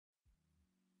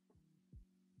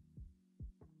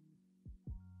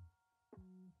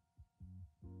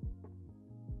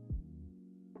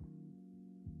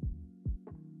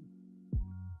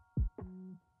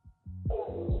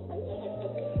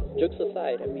jokes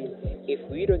aside, I mean, if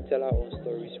we don't tell our own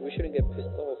stories, we shouldn't get pissed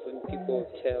off when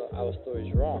people tell our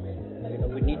stories wrong.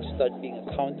 We need to start being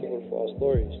accountable for our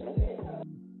stories.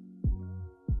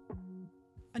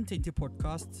 Untainted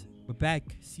Podcast. We're back.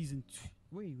 Season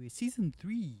 3. Season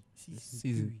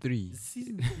 3.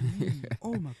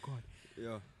 Oh my God.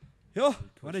 Yeah. Yo,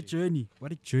 what a journey.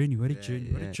 What a journey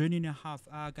and a half.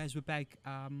 Guys, we're back.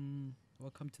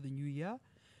 Welcome to the new year.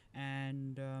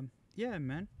 And yeah,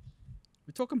 man.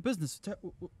 We're talking business.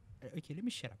 Okay, let me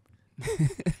shut up.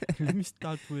 Let me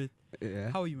start with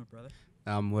how are you, my brother?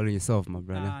 I'm well, yourself, my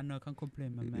brother. No, can't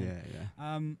complain, my man.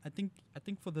 Yeah. I think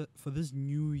for this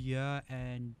new year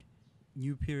and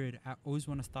new period, I always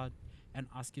want to start and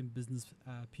asking business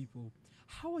people,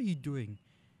 how are you doing?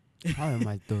 How am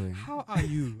I doing? How are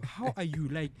you?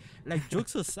 Like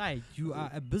jokes aside, you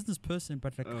are a business person,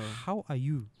 but how are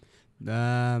you?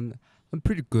 I'm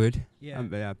pretty good. Yeah. I'm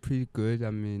pretty good.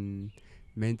 I mean,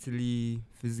 mentally,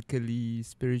 physically,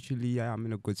 spiritually, I'm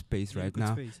in a good space right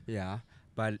now. Yeah.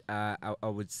 But I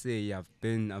would say I've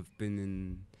been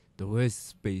in the worst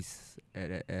space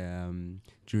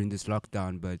during this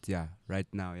lockdown. But yeah, right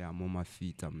now, I'm on my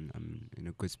feet. I'm in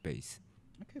a good space.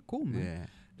 Okay, cool, man. Yeah.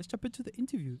 Let's jump into the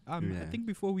interview. I think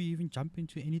before we even jump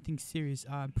into anything serious,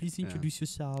 please introduce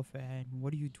yourself and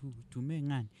what do you do? To me,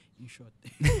 in short.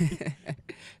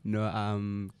 No,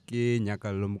 I'm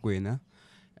Nyakallo Mokoena,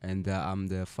 and I'm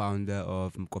the founder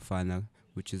of Mcofana,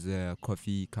 which is a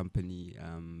coffee company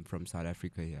from South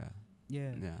Africa.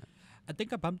 Yeah. I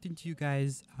think I bumped into you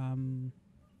guys in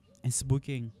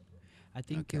Sosalburg. I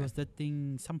think it was that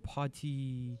thing, some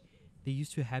party. They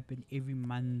used to happen every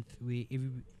month where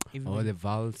every the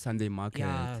Val Sunday market.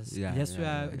 Yeah, that's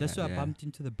where I bumped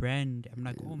into the brand. I'm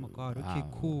like, oh my God, okay,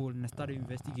 cool. And I started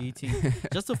investigating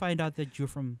just to find out that you're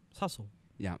from Sasol.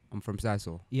 Yeah, I'm from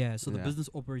Sasol. Yeah, so the business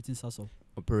operates in Sasol.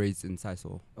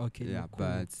 Okay. Yeah,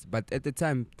 cool. but at the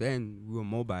time then we were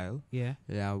mobile. Yeah.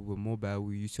 Yeah, we were mobile.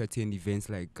 We used to attend events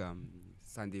like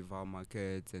Sunday Val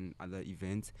markets and other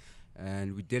events,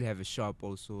 and we did have a shop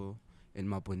also in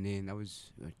Mabone. That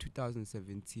was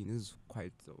 2017. This is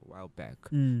quite a while back.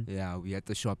 Yeah, we had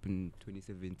the shop in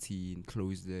 2017,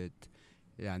 closed it.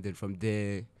 Yeah, and then from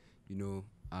there,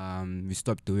 we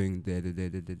stopped doing the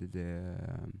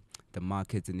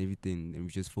markets and everything, and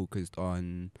we just focused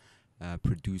on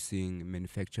producing,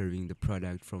 manufacturing the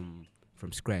product from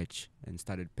scratch and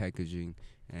started packaging.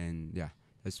 And yeah,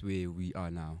 that's where we are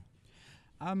now.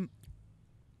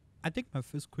 I think my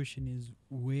first question is,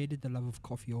 where did the love of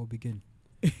coffee all begin?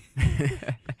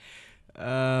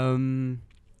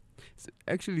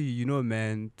 Actually,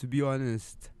 man, to be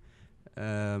honest,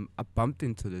 I bumped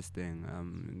into this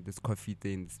thing, this coffee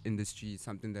thing, this industry,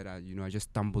 something that I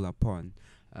just stumbled upon.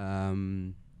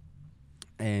 And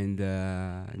in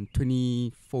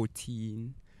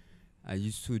 2014, I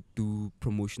used to do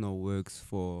promotional works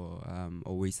for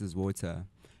Oasis Water.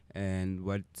 And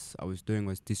what I was doing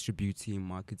was distributing,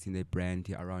 marketing their brand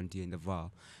here around here in the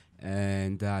Val.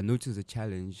 And I noticed a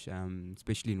challenge,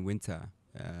 especially in winter.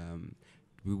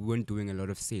 We weren't doing a lot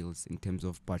of sales in terms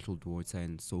of bottled water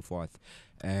and so forth.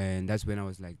 And that's when I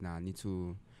was like, I need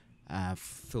to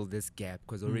fill this gap,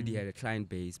 because I already had a client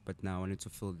base, but now I wanted to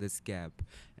fill this gap.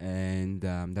 And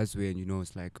that's when,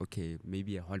 it's like, okay,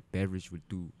 maybe a hot beverage would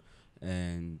do.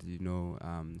 And,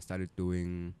 started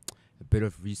doing a bit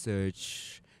of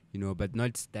research, but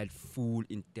not that full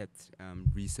in-depth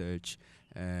research.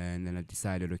 And then I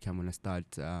decided, okay, I'm going to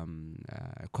start a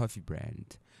coffee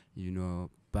brand,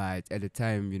 But at the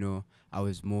time, I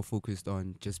was more focused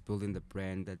on just building the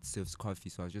brand that serves coffee.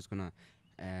 So I was just going to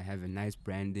have a nice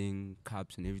branding,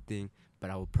 cups and everything. But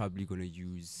I was probably going to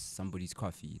use somebody's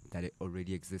coffee that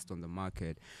already exists on the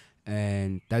market.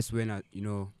 And that's when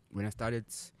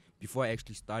before I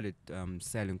actually started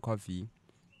selling coffee,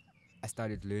 I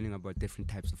started learning about different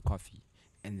types of coffee.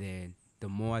 And then the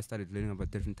more I started learning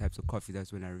about different types of coffee,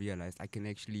 that's when I realized I can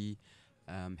actually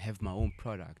have my own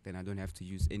product and I don't have to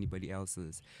use anybody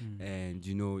else's. And,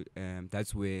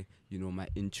 that's where, my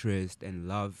interest and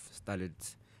love started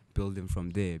building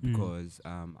from there, because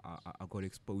I got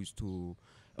exposed to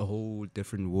a whole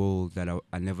different world that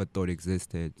I never thought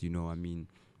existed. We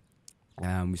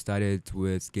started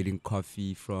with getting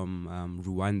coffee from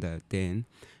Rwanda then.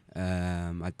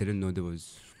 I didn't know there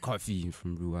was coffee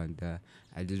from Rwanda.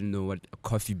 I didn't know what a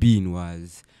coffee bean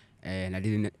was, and I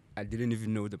didn't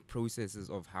even know the processes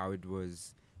of how it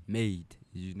was made.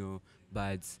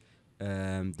 But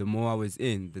the more I was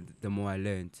in, the more I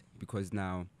learned, because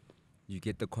now you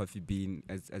get the coffee bean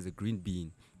as a green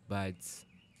bean, but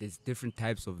there's different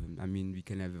types of them. I mean, we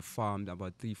can have a farm,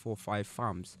 about 3, 4, 5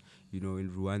 farms, in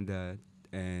Rwanda,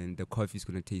 and the coffee is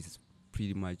going to taste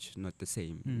pretty much not the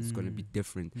same. It's gonna be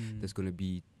different. There's gonna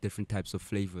be different types of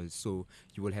flavors. So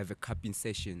you will have a cupping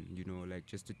session, you know, like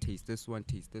just to taste this one,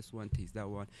 taste that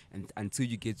one, and until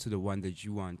you get to the one that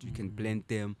you want, you can blend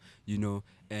them, you know.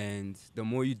 And the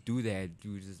more you do that,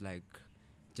 you just like,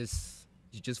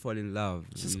 you just fall in love.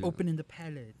 Just opening the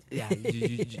palette. Yeah,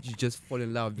 you just fall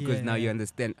in love because now you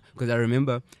understand. Because I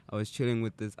remember I was chilling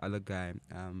with this other guy.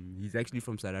 He's actually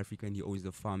from South Africa and he owns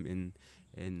a farm in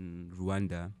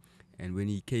Rwanda. And when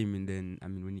he came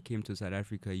when he came to South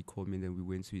Africa, he called me and then we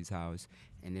went to his house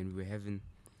and then we were having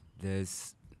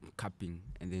this cupping,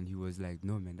 and then he was like,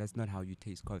 "No, man, that's not how you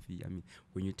taste coffee. I mean,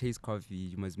 when you taste coffee,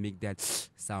 you must make that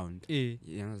sound." Yeah,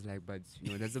 and I was like, "But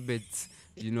you know, that's a bit,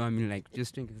 you know, I mean, like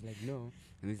just drink." It's like, "No,"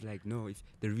 and he's like, "No. If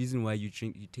the reason why you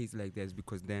taste like that is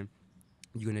because then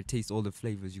you're gonna taste all the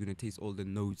flavors, you're gonna taste all the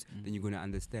notes, then you're gonna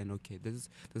understand. Okay, this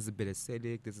is a bit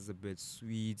acidic, this is a bit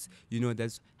sweet. You know,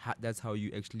 that's how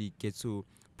you actually get to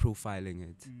profiling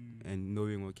it and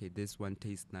knowing, okay, this one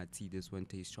tastes nutty, this one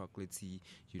tastes chocolatey,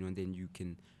 you know, and then you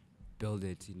can build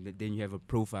it, and then you have a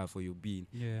profile for your bean.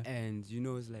 And you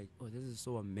know, it's like, oh, this is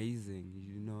so amazing,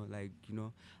 you know, like, you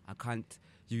know,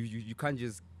 you can't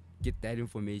just get that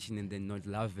information and then not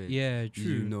love it. True.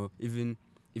 You know,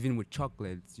 even with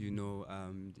chocolates, you know,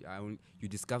 you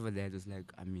discover that it's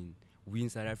like, I mean, we in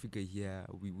South Africa here,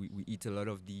 we eat a lot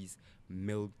of these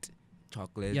milked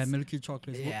chocolates. Yeah, milky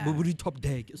chocolates. What would you top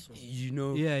dag? You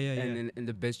know, and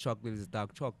the best chocolate is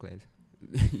dark chocolate.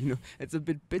 You know, it's a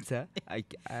bit bitter. I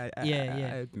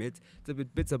admit it's a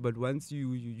bit bitter, but once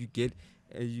you get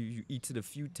you eat it a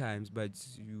few times, but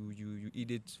you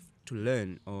eat it to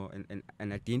learn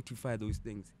and identify those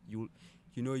things. You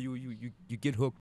get hooked.